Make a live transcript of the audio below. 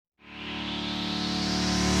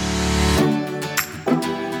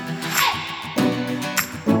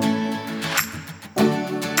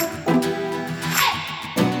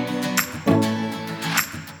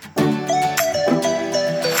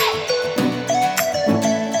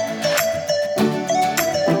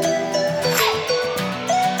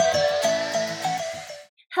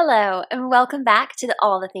Hello, and welcome back to the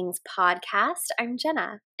All the Things podcast. I'm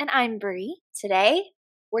Jenna. And I'm Brie. Today,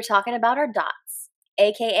 we're talking about our dots,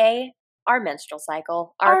 aka our menstrual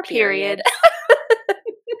cycle, our period.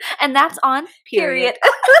 And that's on period.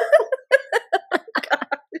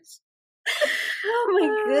 Oh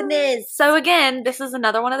my goodness. So again, this is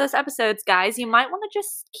another one of those episodes, guys. You might want to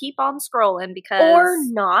just keep on scrolling because... Or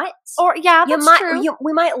not. Or, yeah, that's true.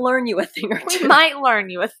 We might learn you a thing or two. We might learn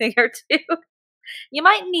you a thing or two. You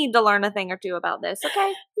might need to learn a thing or two about this,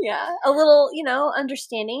 okay? Yeah. A little,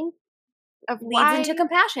 understanding Of leads into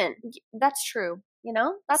compassion. That's true.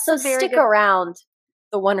 That's so stick around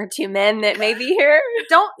the one or two men that may be here.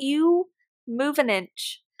 Don't you move an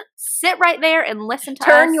inch. Sit right there and listen to us.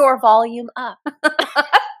 Turn your volume up. Oh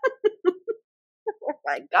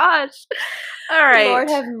my gosh. All right. Lord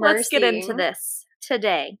have mercy. Let's get into this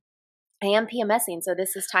today. I am PMSing, so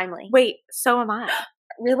this is timely. Wait, so am I.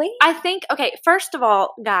 Really? I think, okay, first of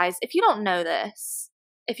all, guys, if you don't know this,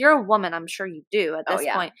 if you're a woman, I'm sure you do at this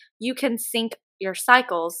point, you can sync your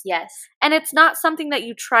cycles. Yes. And it's not something that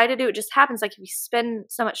you try to do. It just happens. Like if you spend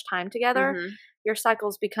so much time together, your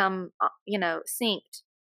cycles become, synced.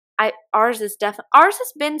 Ours has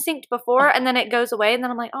been synced before, and then it goes away, and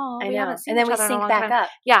then I'm like, oh, we haven't seen each other in a long time. And then we sync back up.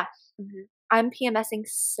 Yeah. Mm-hmm. I'm PMSing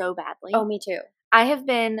so badly. Oh, me too. I have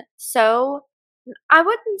been so, I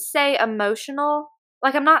wouldn't say emotional.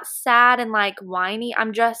 Like, I'm not sad and, like, whiny.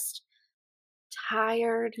 I'm just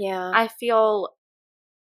tired. Yeah. I feel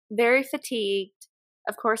very fatigued.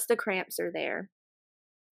 Of course, the cramps are there.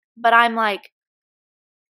 But I'm like,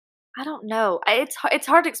 I don't know. It's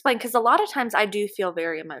hard to explain because a lot of times I do feel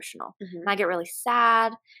very emotional. Mm-hmm. And I get really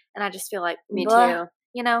sad. And I just feel like, me too.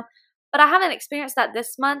 But I haven't experienced that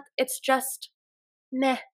this month. It's just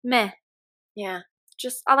meh. Yeah.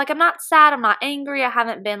 Just, I'm not sad. I'm not angry. I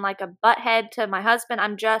haven't been like a butthead to my husband.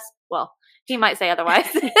 I'm just, well, he might say otherwise.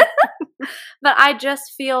 But I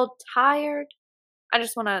just feel tired. I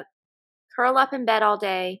just want to curl up in bed all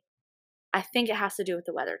day. I think it has to do with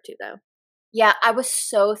the weather too, though. Yeah, I was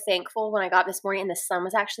so thankful when I got up this morning and the sun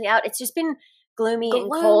was actually out. It's just been gloomy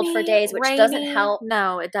and cold for days, which doesn't help.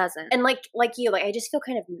 No, it doesn't. And like you, I just feel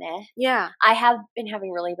kind of meh. Yeah. I have been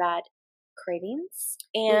having really bad cravings,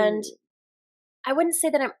 and I wouldn't say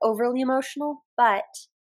that I'm overly emotional, but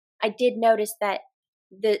I did notice that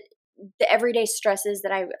the everyday stresses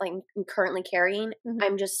that I'm currently carrying,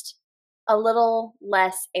 I'm just a little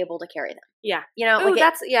less able to carry them. Yeah.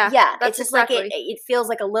 That's it's just exactly. like it feels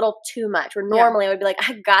like a little too much. Where normally I would be like,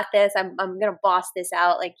 I got this. I'm gonna boss this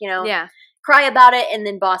out. Cry about it and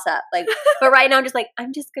then boss up. But right now I'm just like,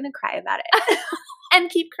 I'm just gonna cry about it and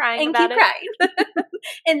keep crying and about keep crying,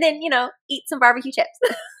 and then eat some barbecue chips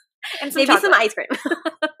and maybe some ice cream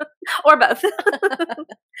or both.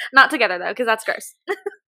 Not together though, because that's gross.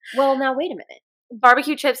 Well, now wait a minute.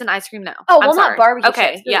 Barbecue chips and ice cream, no. Oh, well, not barbecue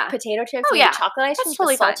chips. Yeah. Potato chips and chocolate ice cream. That's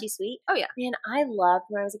totally salty sweet. Oh, yeah. Man, I loved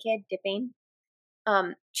when I was a kid dipping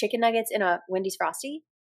chicken nuggets in a Wendy's Frosty.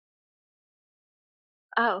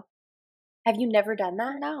 Oh. Have you never done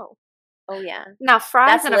that? No. Oh, yeah. Now,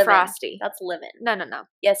 fries and a Frosty. That's living. No.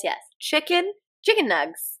 Yes. Chicken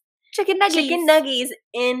nugs. Chicken nuggies. Chicken nuggies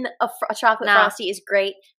in a chocolate Frosty is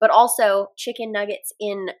great, but also chicken nuggets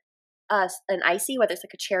in an icy, whether it's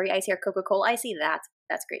like a cherry icy or Coca-Cola icy,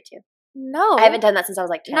 that's great too. No. I haven't done that since I was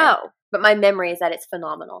like 10. No. But my memory is that it's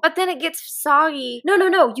phenomenal. But then it gets soggy. No.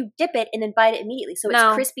 You dip it and then bite it immediately. So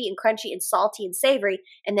it's crispy and crunchy and salty and savory,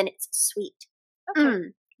 and then it's sweet.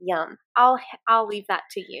 Okay. Yum. I'll leave that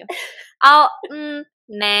to you. Nah.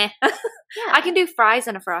 Yeah. I can do fries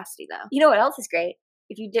and a Frosty though. You know what else is great?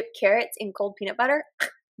 If you dip carrots in cold peanut butter,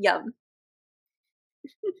 yum.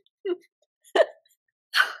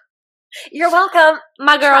 You're welcome.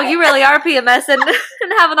 My girl, you really are PMSing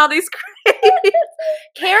and having all these cravings.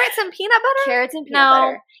 Carrots and peanut butter? Carrots and peanut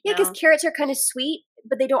butter. Yeah, because carrots are kind of sweet,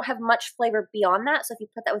 but they don't have much flavor beyond that. So if you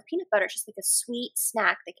put that with peanut butter, it's just like a sweet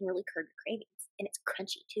snack that can really curb your cravings. And it's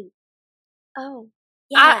crunchy too. Oh.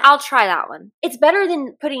 Yeah. I'll try that one. It's better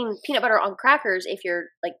than putting peanut butter on crackers if you're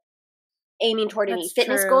aiming toward any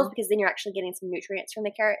fitness goals, because then you're actually getting some nutrients from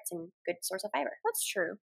the carrots and good source of fiber. That's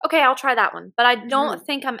true. Okay, I'll try that one. But I don't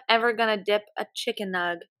think I'm ever going to dip a chicken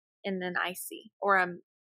nug in an icy or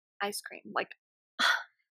ice cream.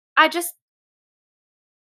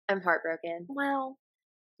 I'm heartbroken. Well,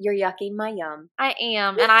 you're yucking my yum. I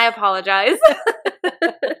am, and I apologize.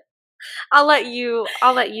 I'll let you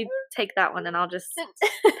take that one and I'll just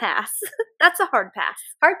pass. That's a hard pass.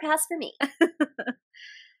 Hard pass for me.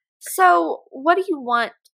 So, what do you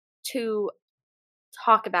want to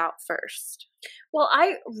talk about first? Well,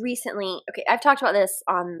 I've talked about this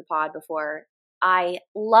on the pod before. I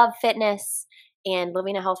love fitness and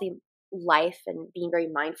living a healthy life and being very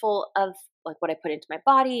mindful of like what I put into my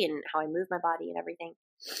body and how I move my body and everything.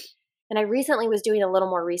 And I recently was doing a little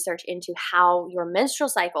more research into how your menstrual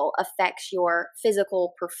cycle affects your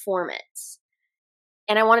physical performance.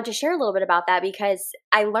 And I wanted to share a little bit about that because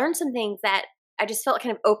I learned some things that I just felt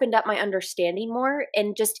kind of opened up my understanding more,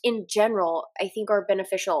 and just in general, I think are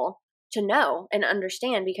beneficial to know and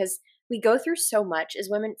understand, because we go through so much as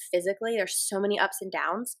women physically. There's so many ups and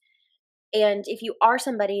downs. And if you are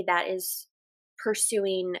somebody that is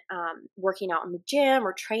pursuing working out in the gym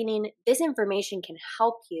or training, this information can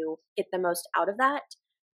help you get the most out of that,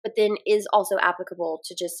 but then is also applicable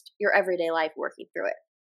to just your everyday life working through it.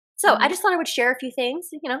 So I just thought I would share a few things,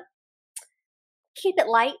 keep it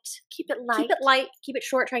light. Keep it light. Keep it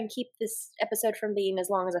short. Try and keep this episode from being as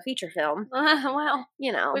long as a feature film. Well,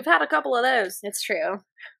 we've had a couple of those. It's true.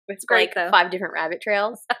 It's great, like though. 5 different rabbit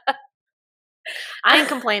trails. I ain't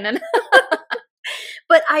complaining.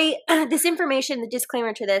 But this information, the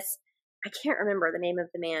disclaimer to this, I can't remember the name of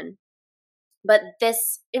the man, but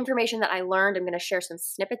this information that I learned, I'm going to share some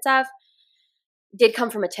snippets of, did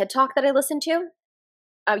come from a TED Talk that I listened to.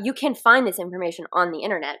 You can find this information on the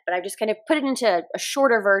internet, but I just kind of put it into a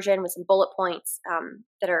shorter version with some bullet points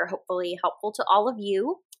that are hopefully helpful to all of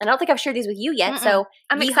you. And I don't think I've shared these with you yet, so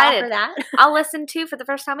I'm excited for that. I'll listen to for the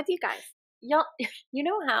first time with you guys. You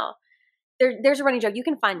know how there's a running joke. You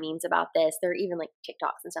can find memes about this. There are even like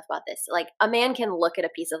TikToks and stuff about this. Like a man can look at a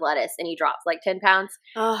piece of lettuce and he drops like 10 pounds,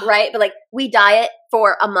 right? But like we diet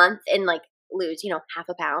for a month and like lose, half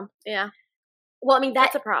a pound. Yeah. Well, I mean,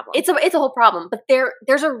 that's a problem. It's a whole problem, but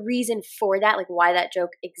there's a reason for that, like why that joke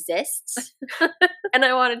exists. And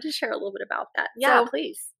I wanted to share a little bit about that. Yeah, so,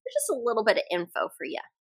 please. Just a little bit of info for you.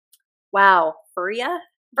 Wow, for ya?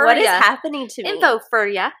 What is happening to me? Info for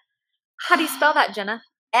ya. How do you spell that, Jenna?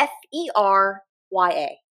 Ferya.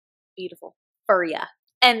 Beautiful. For ya.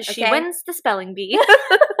 And she wins the spelling bee.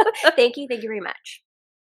 Thank you very much.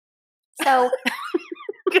 So,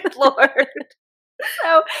 good Lord.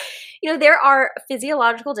 So, there are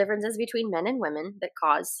physiological differences between men and women that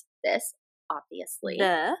cause this, obviously.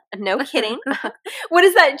 Duh. No kidding. What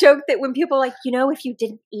is that joke that when people are like, if you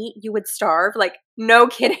didn't eat, you would starve? Like, no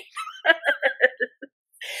kidding.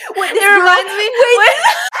 It reminds me.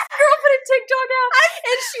 Girl put a TikTok out,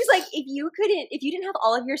 and she's like, if you didn't have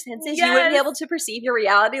all of your senses, you wouldn't be able to perceive your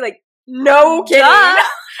reality. Like, no kidding.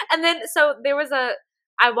 And then, so there was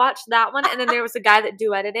I watched that one, and then there was a guy that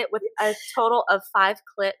duetted it with a total of 5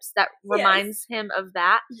 clips that reminds him of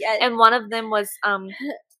that. Yes. And one of them was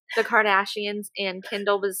the Kardashians, and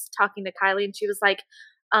Kendall was talking to Kylie, and she was like,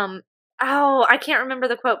 I can't remember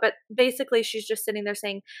the quote, but basically she's just sitting there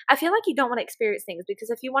saying, I feel like you don't want to experience things,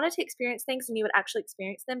 because if you wanted to experience things, then you would actually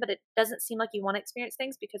experience them, but it doesn't seem like you want to experience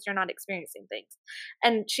things because you're not experiencing things.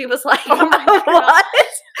 And she was like, oh my God. What?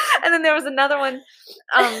 And then there was another one.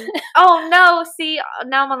 Oh no, see,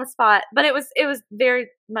 now I'm on the spot. But it was very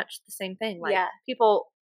much the same thing. Like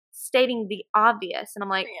people stating the obvious, and I'm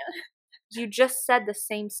like, you just said the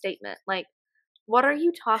same statement. Like, what are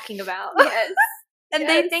you talking about? Yes. And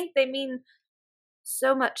they think they mean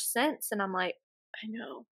so much sense, and I'm like, I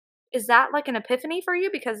know. Is that like an epiphany for you?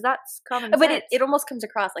 Because that's common sense. But it almost comes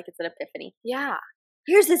across like it's an epiphany. Yeah.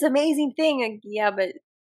 Here's this amazing thing. Like, yeah, but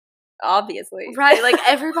obviously. Right, like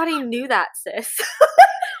everybody knew that, sis.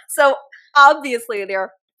 So obviously there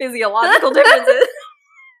are physiological differences.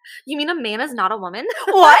 You mean a man is not a woman?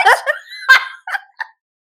 What?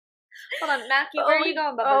 Hold on, Mackie, where are you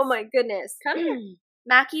going, Bubba? Oh my goodness. Come here.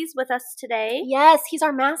 Mackie's with us today. Yes, he's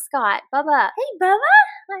our mascot, Bubba. Hey, Bubba.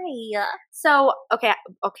 Hi. So, okay,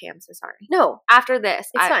 I'm so sorry. No. After this,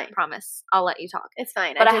 it's I fine. Promise I'll let you talk. It's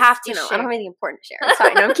fine. But I have to share. I don't have anything important to share. It's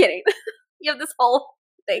fine. No, I'm kidding. You have this whole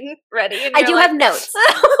thing ready. And I do have notes.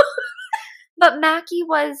 But Mackie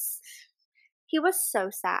was so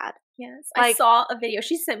sad. Yes. I saw a video.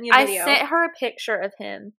 She sent me a video. I sent her a picture of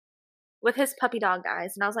him with his puppy dog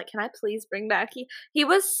eyes, and I was like, can I please bring Mackie? He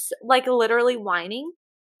was like literally whining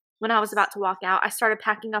when I was about to walk out. I started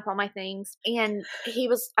packing up all my things, and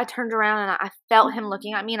I turned around and I felt him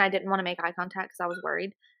looking at me, and I didn't want to make eye contact because I was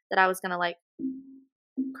worried that I was going to like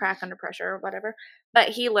crack under pressure or whatever. But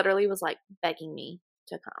he literally was like begging me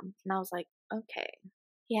to come. And I was like, okay.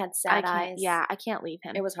 He had sad eyes. Yeah, I can't leave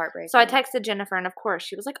him. It was heartbreaking. So I texted Jennifer, and of course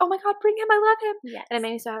she was like, oh my God, bring him. I love him. Yes. And it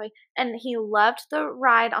made me so happy. And he loved the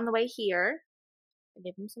ride on the way here. I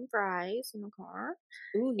gave him some fries in the car.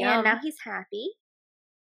 Ooh, yum. And now he's happy.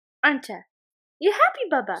 Aren't you? You happy,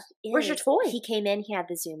 Bubba? Where's your toy? He came in, he had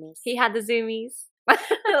the zoomies. He's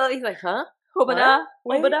like, huh? Hobada?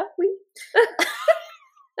 Hobada?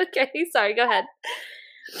 Okay, sorry, go ahead.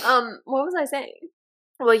 What was I saying?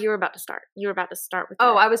 Well, you were about to start. You were about to start with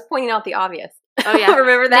I was pointing out the obvious. Oh, yeah.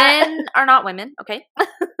 Remember that? Men are not women. Okay.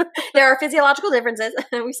 There are physiological differences.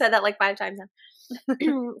 We said that like 5 times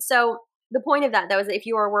now. So the point of that, though, is that if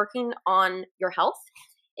you are working on your health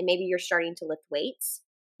and maybe you're starting to lift weights,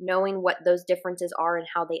 knowing what those differences are and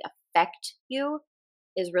how they affect you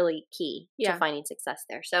is really key to finding success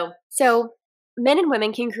there. So men and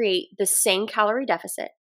women can create the same calorie deficit,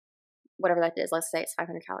 whatever that is, let's say it's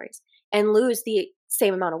 500 calories, and lose the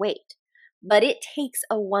same amount of weight. But it takes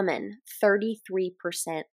a woman 33%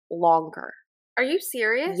 longer. Are you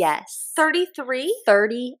serious? Yes. 33?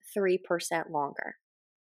 33% longer.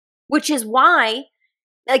 Which is why,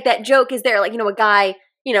 like, that joke is there. Like, a guy,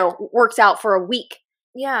 works out for a week.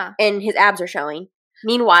 Yeah. And his abs are showing.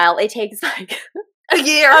 Meanwhile, it takes like a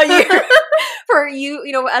year for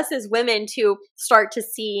us as women to start to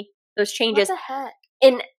see those changes. What the heck?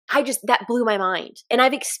 And that blew my mind. And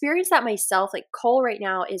I've experienced that myself. Like, Cole right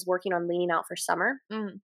now is working on leaning out for summer.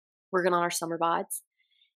 Working on our summer bods.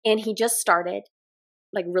 And he just started,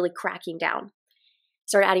 like, really cracking down.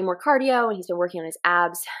 Started adding more cardio, and he's been working on his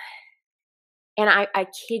abs. And I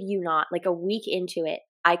kid you not, like, a week into it,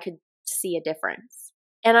 I could see a difference.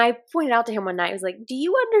 And I pointed out to him one night, I was like, do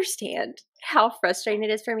you understand how frustrating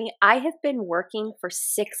it is for me? I have been working for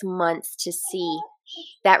 6 months to see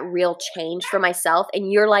that real change for myself.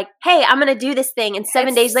 And you're like, hey, I'm going to do this thing. And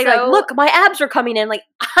 7 days later, like, look, my abs are coming in. Like,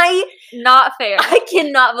 not fair. I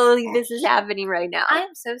cannot believe this is happening right now. I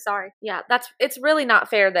am so sorry. Yeah, it's really not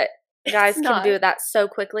fair that guys can do that so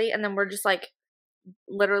quickly. And then we're just like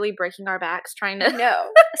literally breaking our backs trying to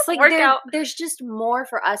it's like work out. There's just more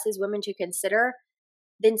for us as women to consider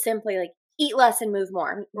than simply like eat less and move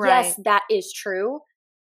more. Right. Yes, that is true.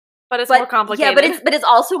 But it's more complicated. Yeah, but it's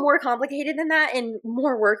also more complicated than that and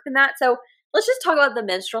more work than that. So let's just talk about the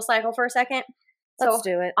menstrual cycle for a second. Let's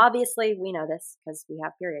do it. Obviously, we know this because we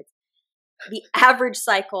have periods. The average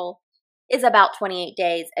cycle is about 28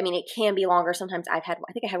 days. I mean, it can be longer. Sometimes I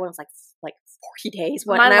think I had one that was like 40 days.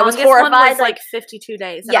 My longest one was like 52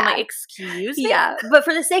 days. And I'm like, excuse me? Yeah. But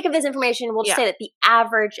for the sake of this information, we'll just say that the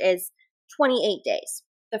average is 28 days.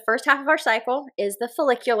 The first half of our cycle is the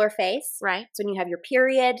follicular phase. Right. So when you have your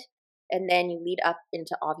period, and then you lead up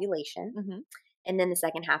into ovulation. And then the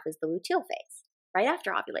second half is the luteal phase, right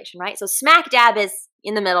after ovulation, right? So smack dab is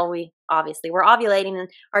in the middle. We're ovulating and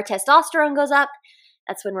our testosterone goes up.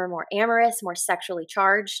 That's when we're more amorous, more sexually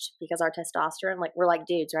charged because our testosterone, like, we're like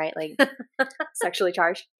dudes, right? Like, sexually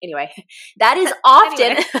charged. Anyway, that is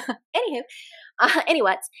often,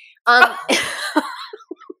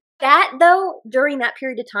 that, though, during that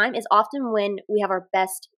period of time is often when we have our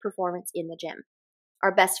best performance in the gym.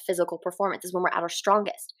 Our best physical performance is when we're at our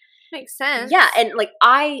strongest. Makes sense. Yeah, and like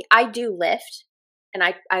I do lift, and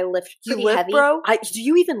I lift pretty heavy. Bro? Do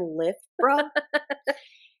you even lift, bro?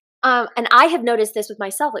 And I have noticed this with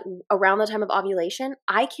myself. Like, around the time of ovulation,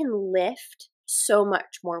 I can lift so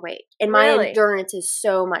much more weight, and my endurance is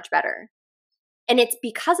so much better. And it's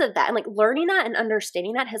because of that. And like learning that and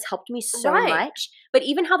understanding that has helped me so much. But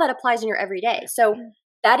even how that applies in your everyday. So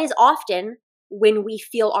that is often when we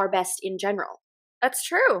feel our best in general. That's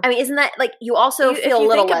true. I mean, isn't that like you also feel a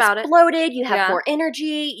little less bloated? You have more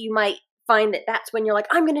energy. You might find that that's when you're like,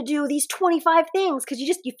 I'm going to do these 25 things because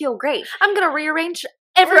you feel great. I'm going to rearrange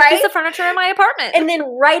every piece of furniture in my apartment. And then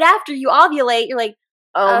right after you ovulate, you're like,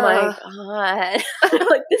 oh my God.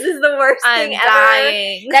 Like, this is the worst thing ever.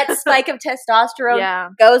 Dying. That spike of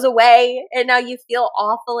testosterone goes away and now you feel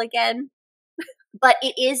awful again. But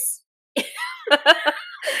it is...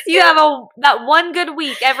 You have that one good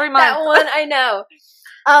week every month. That one, I know.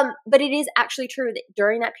 But it is actually true that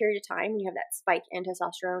during that period of time, when you have that spike in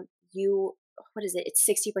testosterone, it's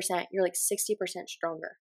 60%. You're like 60%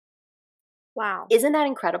 stronger. Wow. Isn't that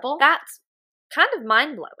incredible? That's kind of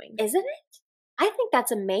mind-blowing. Isn't it? I think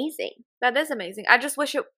that's amazing. That is amazing. I just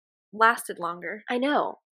wish it lasted longer. I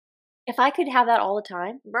know. If I could have that all the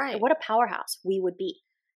time, what a powerhouse we would be.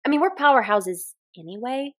 I mean, we're powerhouses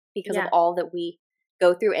anyway because of all that we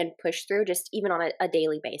go through and push through, just even on a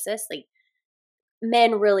daily basis. Like,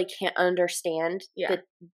 men really can't understand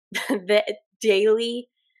the daily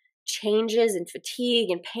changes and fatigue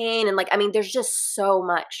and pain. And like, I mean, there's just so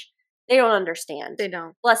much. They don't understand. They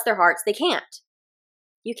don't. Bless their hearts. They can't.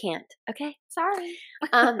 You can't. Okay? Sorry.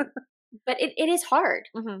 But it is hard.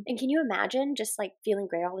 Mm-hmm. And can you imagine just like feeling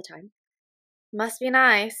great all the time? Must be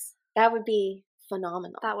nice. That would be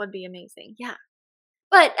phenomenal. That would be amazing. Yeah.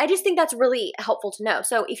 But I just think that's really helpful to know.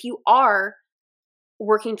 So if you are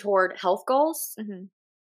working toward health goals,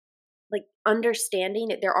 like understanding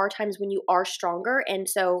that there are times when you are stronger, and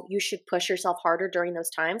so you should push yourself harder during those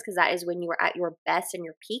times because that is when you are at your best and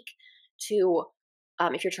your peak to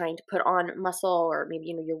if you're trying to put on muscle, or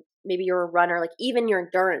maybe, you're a runner, like even your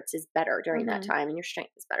endurance is better during that time and your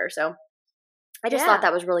strength is better. So I just thought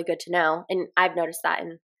that was really good to know. And I've noticed that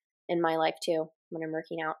in my life too, when I'm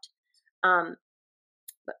working out.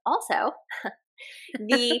 But also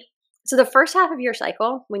so the first half of your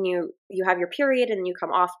cycle, when you have your period and you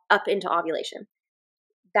come up into ovulation,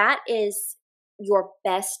 that is your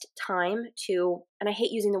best time to, and I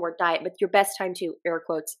hate using the word diet, but your best time to, air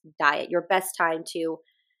quotes, diet, your best time to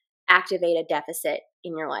activate a deficit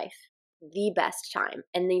in your life. The best time.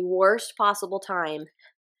 And the worst possible time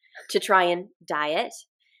to try and diet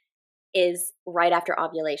is right after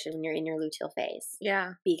ovulation, when you're in your luteal phase.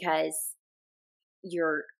 Yeah. Because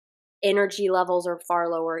your energy levels are far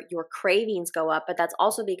lower, your cravings go up, but that's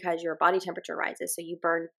also because your body temperature rises. So you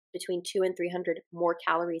burn between 200 and 300 more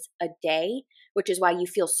calories a day, which is why you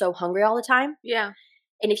feel so hungry all the time. Yeah.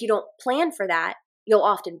 And if you don't plan for that, you'll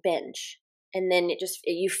often binge. And then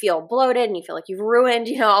you feel bloated and you feel like you've ruined,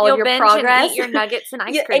 all of your progress. And eat your nuggets and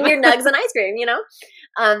ice cream. And your nugs and ice cream,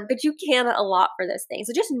 But you can a lot for those things.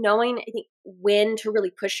 So just knowing, I think, when to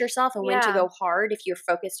really push yourself and when to go hard if you're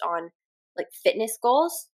focused on like fitness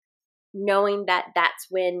goals, knowing that that's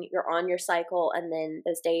when you're on your cycle, and then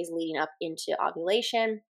those days leading up into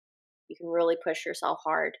ovulation, you can really push yourself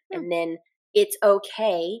hard. And then it's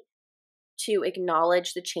okay to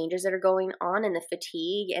acknowledge the changes that are going on and the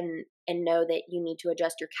fatigue, and know that you need to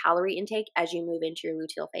adjust your calorie intake as you move into your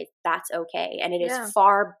luteal phase. That's okay. And it is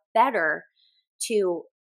far better to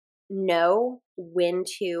know when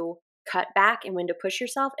to cut back and when to push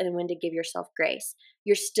yourself and when to give yourself grace.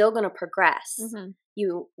 You're still going to progress.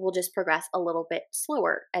 You will just progress a little bit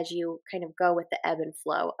slower as you kind of go with the ebb and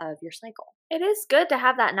flow of your cycle. It is good to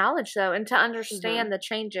have that knowledge, though, and to understand the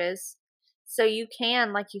changes, so you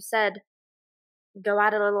can, like you said, go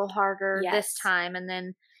at it a little harder this time, and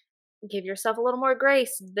then give yourself a little more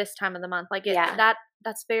grace this time of the month. Like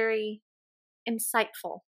that's very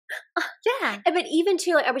insightful. Yeah. But even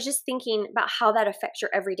too, like, I was just thinking about how that affects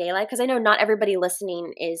your everyday life, because I know not everybody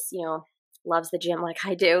listening is, loves the gym like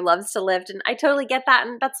I do, loves to lift, and I totally get that,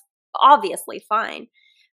 and that's obviously fine.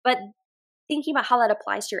 But thinking about how that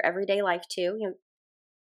applies to your everyday life too,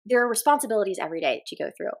 there are responsibilities every day to go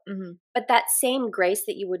through. But that same grace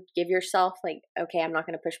that you would give yourself, like, okay, I'm not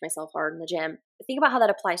going to push myself hard in the gym. Think about how that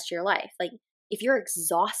applies to your life. Like, if you're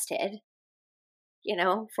exhausted,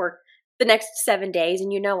 for the next 7 days,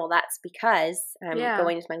 and well, that's because I'm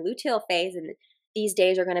going into my luteal phase, and these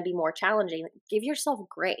days are going to be more challenging. Like, give yourself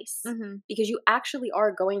grace, because you actually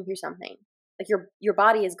are going through something. Like your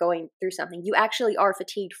body is going through something. You actually are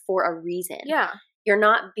fatigued for a reason. Yeah. You're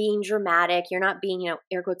not being dramatic. You're not being,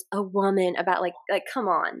 air quotes, a woman about like, come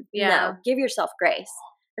on. Yeah. No, give yourself grace.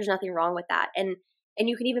 There's nothing wrong with that. And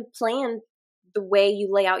you can even plan the way you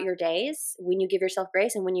lay out your days when you give yourself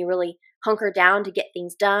grace, and when you really hunker down to get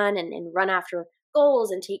things done and run after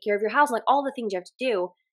goals and take care of your house, like all the things you have to do.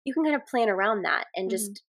 You can kind of plan around that and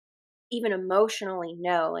just even emotionally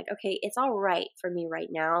know, like, okay, it's all right for me right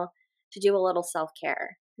now to do a little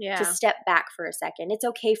self-care, to step back for a second. It's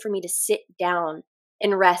okay for me to sit down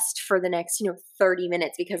and rest for the next, 30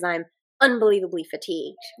 minutes because I'm unbelievably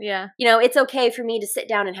fatigued. Yeah. It's okay for me to sit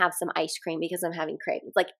down and have some ice cream because I'm having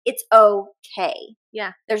cravings. Like, it's okay.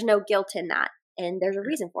 Yeah. There's no guilt in that, and there's a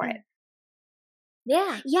reason for it.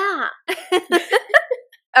 Yeah. Yeah.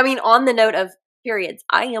 I mean, on the note of periods,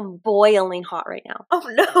 I am boiling hot right now. Oh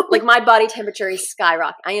no. Like, my body temperature is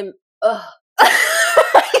skyrocketing. I am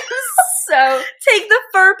so take the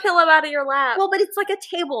fur pillow out of your lap. Well, but it's like a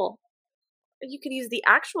table. You could use the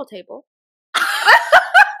actual table.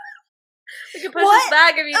 You can push this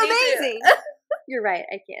back if you need to. You're right,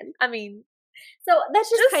 I can. I mean, so that's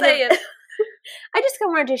just kind saying. of I just kind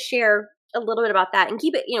of wanted to share a little bit about that and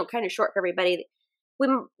keep it, kind of short for everybody.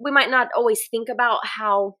 We might not always think about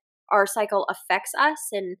how our cycle affects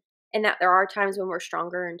us, and that there are times when we're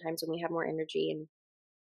stronger and times when we have more energy and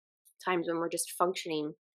times when we're just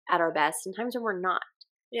functioning at our best and times when we're not.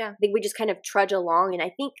 Yeah. I think we just kind of trudge along, and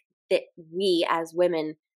I think that we as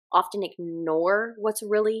women often ignore what's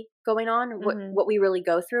really going on, what we really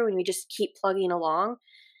go through, and we just keep plugging along.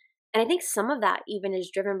 And I think some of that even is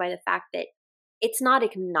driven by the fact that it's not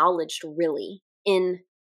acknowledged really in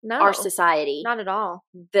our society. Not at all.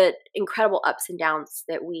 The incredible ups and downs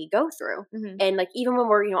that we go through. And like, even when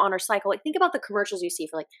we're, on our cycle, like, think about the commercials you see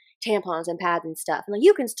for like tampons and pads and stuff. And like,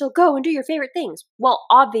 you can still go and do your favorite things. Well,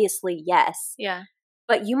 obviously, yes. Yeah.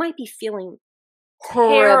 But you might be feeling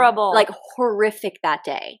terrible, like horrific that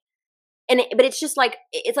day. But it's just like,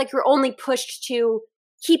 it's like you're only pushed to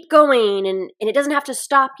keep going, and it doesn't have to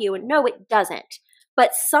stop you. And no, it doesn't.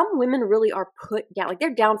 But some women really are put down. Like,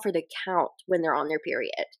 they're down for the count when they're on their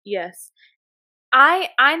period. Yes. I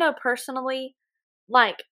know personally,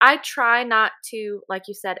 like, I try not to, like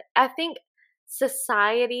you said, I think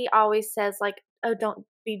society always says, like, oh, don't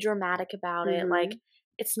be dramatic about it. Like,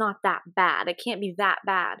 it's not that bad. It can't be that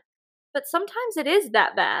bad. But sometimes it is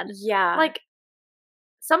that bad. Yeah. Like,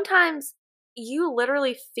 sometimes you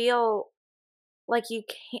literally feel like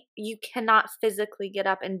you cannot physically get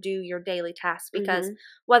up and do your daily tasks because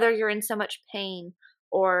whether you're in so much pain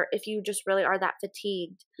or if you just really are that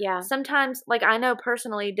fatigued. Yeah. Sometimes, like, I know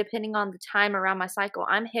personally, depending on the time around my cycle,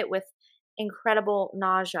 I'm hit with incredible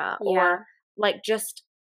nausea or like just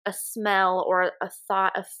a smell or a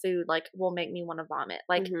thought of food like will make me want to vomit.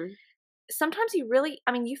 Like sometimes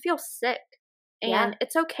you feel sick and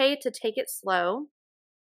it's okay to take it slow.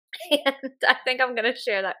 And I think I'm going to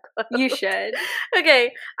share that quote. You should.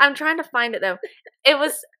 Okay. I'm trying to find it though. It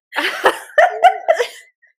was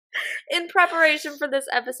in preparation for this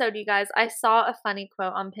episode, you guys, I saw a funny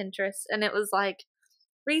quote on Pinterest and it was like,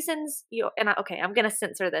 reasons you, and I'm going to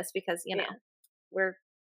censor this because, you know, we're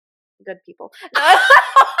good people. No.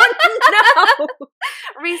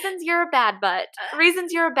 Reasons you're a bad butt.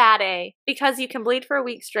 Reasons you're a bad A. Because you can bleed for a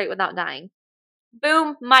week straight without dying.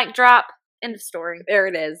 Boom. Mic drop. End of story. There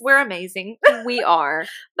it is. We're amazing. We are.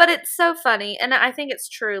 But it's so funny. And I think it's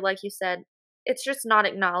true. Like you said, it's just not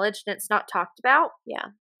acknowledged and it's not talked about. Yeah.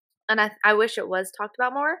 And I wish it was talked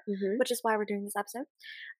about more, which is why we're doing this episode.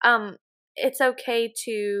 It's okay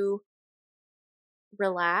to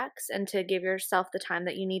relax and to give yourself the time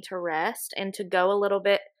that you need to rest and to go a little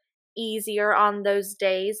bit easier on those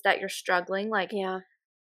days that you're struggling. Like,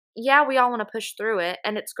 yeah, we all want to push through it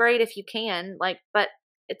and it's great if you can, like, but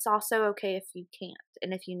it's also okay if you can't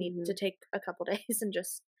and if you need to take a couple days and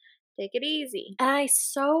just take it easy. And I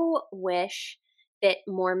so wish that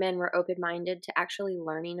more men were open-minded to actually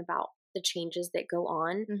learning about the changes that go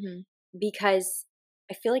on because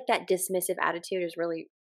I feel like that dismissive attitude is really,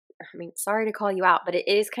 I mean, sorry to call you out, but it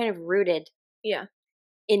is kind of rooted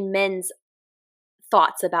in men's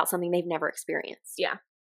thoughts about something they've never experienced. Yeah.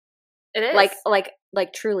 It is.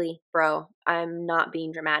 Like truly, bro, I'm not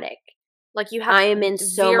being dramatic. Like you have I am in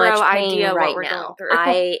so much pain idea right what we're now. going through.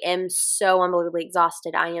 I am so unbelievably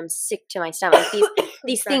exhausted. I am sick to my stomach.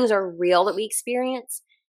 These things are real that we experience.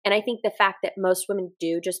 And I think the fact that most women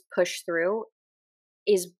do just push through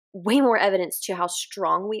is way more evidence to how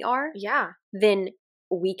strong we are than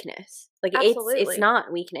weakness. Like it's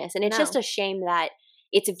not weakness. And it's just a shame that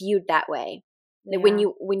it's viewed that way. That when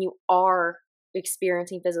you are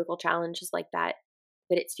experiencing physical challenges like that,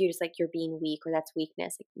 but it's viewed as like you're being weak or that's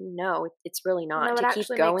weakness. Like, no, it's really not. No, to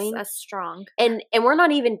keep going, makes us strong. And we're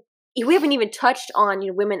not even. We haven't even touched on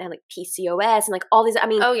women that have like PCOS and like all these. I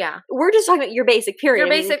mean, we're just talking about your basic period.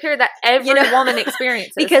 Period that every woman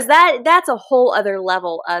experiences because that's a whole other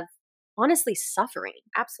level of honestly suffering.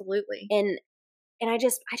 Absolutely. And I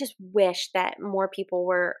just wish that more people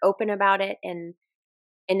were open about it and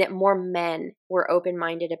that more men were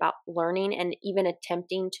open-minded about learning and even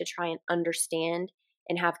attempting to try and understand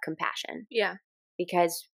and have compassion. Yeah.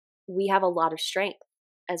 Because we have a lot of strength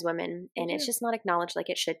as women and it's just not acknowledged like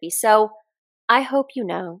it should be. So I hope you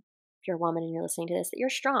know, if you're a woman and you're listening to this, that you're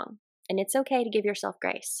strong and it's okay to give yourself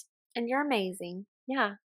grace. And you're amazing.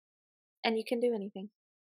 Yeah. And you can do anything.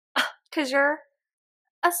 Because you're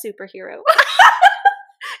a superhero.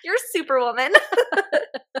 You're Superwoman.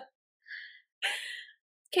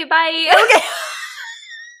 Okay, bye. Okay.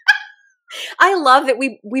 I love that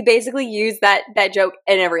we basically use that joke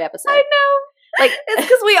in every episode. I know. Like, it's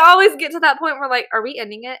because we always get to that point where, like, are we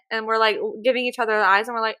ending it? And we're, like, giving each other the eyes,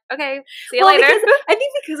 and we're like, okay, see you later. I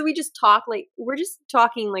think because we just talk, like, we're just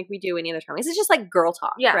talking like we do any other time. This is just, like, girl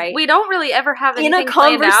talk, right? We don't really ever have anything in a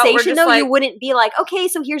conversation, though, like, you wouldn't be like, okay,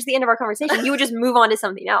 so here's the end of our conversation. You would just move on to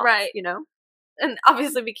something else, right? You know? And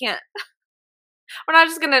obviously we can't. We're not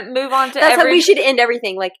just going to move on to That's how we should end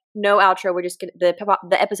everything. Like, no outro. We're just going to,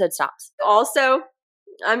 the episode stops. Also,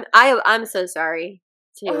 I'm so sorry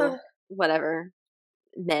to whatever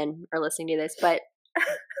men are listening to this, but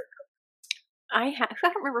I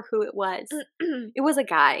don't remember who it was. It was a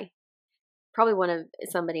guy. Probably one of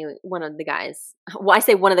the guys. Well, I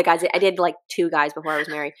say one of the guys. I did like 2 guys before I was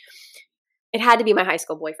married. It had to be my high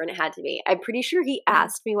school boyfriend. It had to be. I'm pretty sure he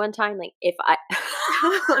asked me one time, like, if I...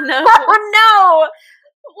 Oh, no. Oh, no.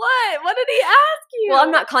 What? What did he ask you? Well,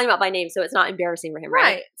 I'm not calling him out by name, so it's not embarrassing for him, right?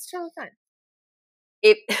 Right. It's totally fine.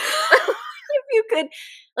 If you could,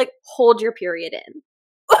 like, hold your period in.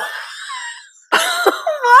 What?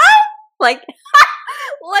 Like...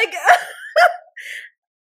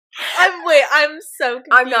 I'm so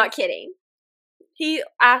confused. I'm not kidding. He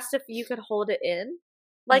asked if you could hold it in?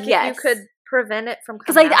 Like, yes. if you could prevent it from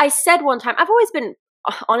because coming out. I said one time, I've always been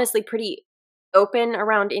honestly pretty open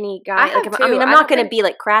around any guy. I have Like, too. I mean, I'm I not don't going to think- be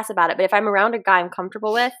like crass about it, but if I'm around a guy I'm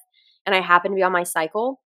comfortable with and I happen to be on my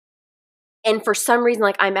cycle and for some reason,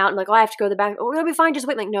 like I'm out and like, oh, I have to go to the back. Oh, it'll be fine. Just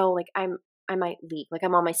wait. Like, no, like I might leave. Like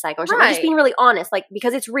I'm on my cycle or something. Just Right. being really honest, like,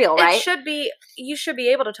 because it's real, right? It should be, you should be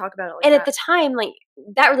able to talk about it like And that. at the time, like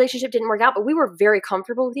that relationship didn't work out, but we were very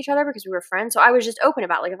comfortable with each other because we were friends. So I was just open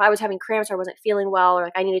about like if I was having cramps or I wasn't feeling well or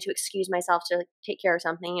like I needed to excuse myself to like, take care of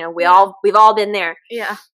something. You know, we've all been there.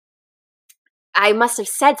 Yeah. I must have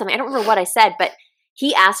said something. I don't remember what I said, but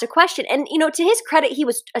he asked a question, and you know, to his credit, he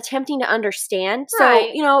was attempting to understand. So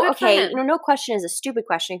Right. you know, Good for okay, him. you know, no question is a stupid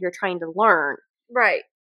question if you're trying to learn. Right.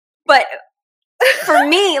 But for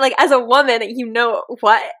me, like as a woman, you know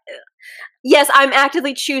what? Yes, I'm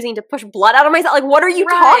actively choosing to push blood out of myself. Like, what are you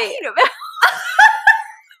Right. talking about?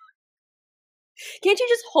 Can't you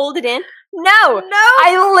just hold it in? No. No.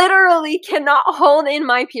 I literally cannot hold in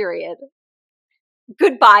my period.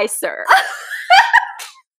 Goodbye, sir.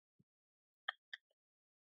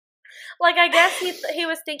 Like, I guess he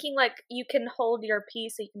was thinking, like, you can hold your pee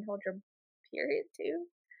so you can hold your period, too.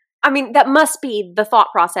 I mean, that must be the thought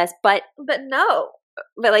process, but But no.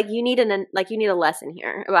 like you need a lesson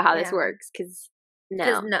here about how this Yeah. works because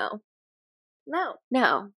Because no. no.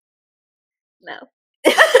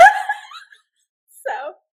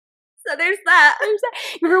 So there's that.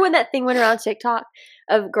 Remember when that thing went around TikTok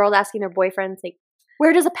of girls asking their boyfriends like,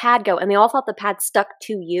 "Where does a pad go?" And they all thought the pad stuck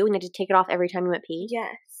to you, and you had to take it off every time you went pee.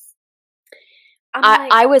 Yes.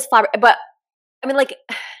 I was flabbergasted, but I mean, like,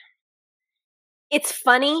 it's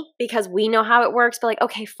funny because we know how it works, but like,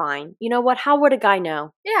 okay, fine. You know what? How would a guy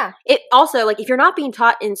know? yeah. It also like if you're not being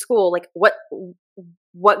taught in school, like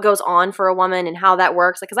what goes on for a woman and how that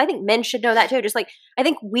works, like, because I think men should know that too. Just like I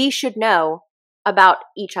think we should know about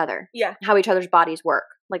each other, Yeah. how each other's bodies work.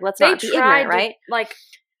 Like, let's not be ignorant, right? Like,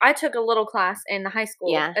 I took a little class in high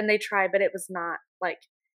school, Yeah. and they tried, but it was not, like,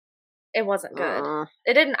 it wasn't good. Uh,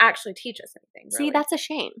 It didn't actually teach us anything, See, really. that's a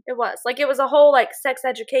shame. It was. Like, it was a whole, like, sex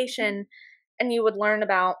education, and you would learn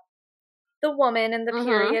about the woman and the Mhm.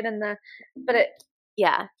 period and but it,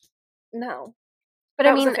 Yeah, no. but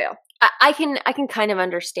That I mean, was a fail. I can kind of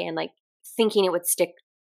understand like thinking it would stick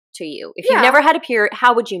to you if you've Yeah. never had a period.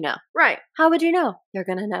 How would you know? Right. How would you know? You're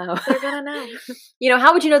gonna know. They're gonna know. You know,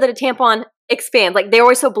 how would you know that a tampon expands? Like they're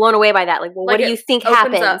always so blown away by that. Like, well, Like, what do it you think opens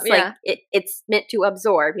happens? up, yeah. Like it's meant to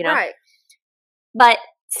absorb, you know. Right. But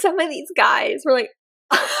some of these guys were like,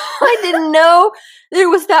 I didn't know it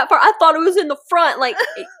was that far. I thought it was in the front. Like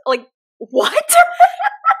what?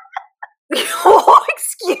 Oh,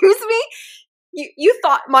 excuse me. You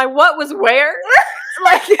thought my what was where?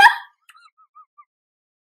 Like,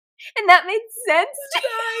 and that made sense.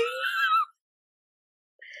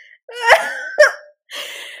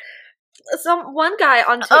 One guy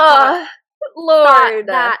on TikTok thought Lord.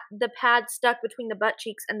 that the pad stuck between the butt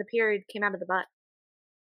cheeks and the period came out of the butt.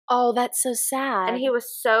 Oh, that's so sad. And he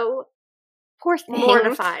was so poor thing.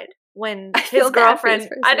 mortified when I feel his bad for girlfriend this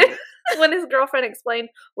person. when his girlfriend explained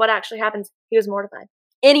what actually happens. He was mortified.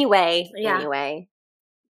 Anyway.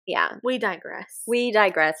 Yeah. We digress. We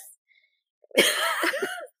digress.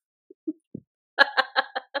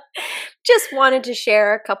 Just wanted to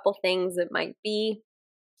share a couple things that might be,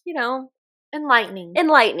 you know, enlightening.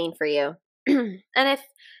 enlightening for you. And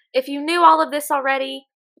if you knew all of this already,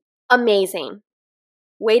 amazing.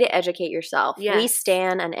 Way to educate yourself. Yes. We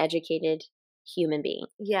stand an educated human being.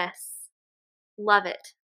 yes. Love it.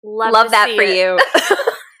 Love to that see for it. you.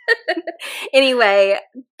 Anyway,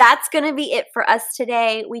 that's going to be it for us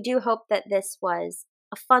today. We do hope that this was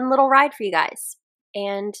a fun little ride for you guys.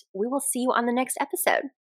 And we will see you on the next episode.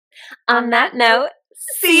 On that note,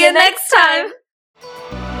 see you next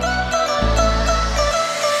time.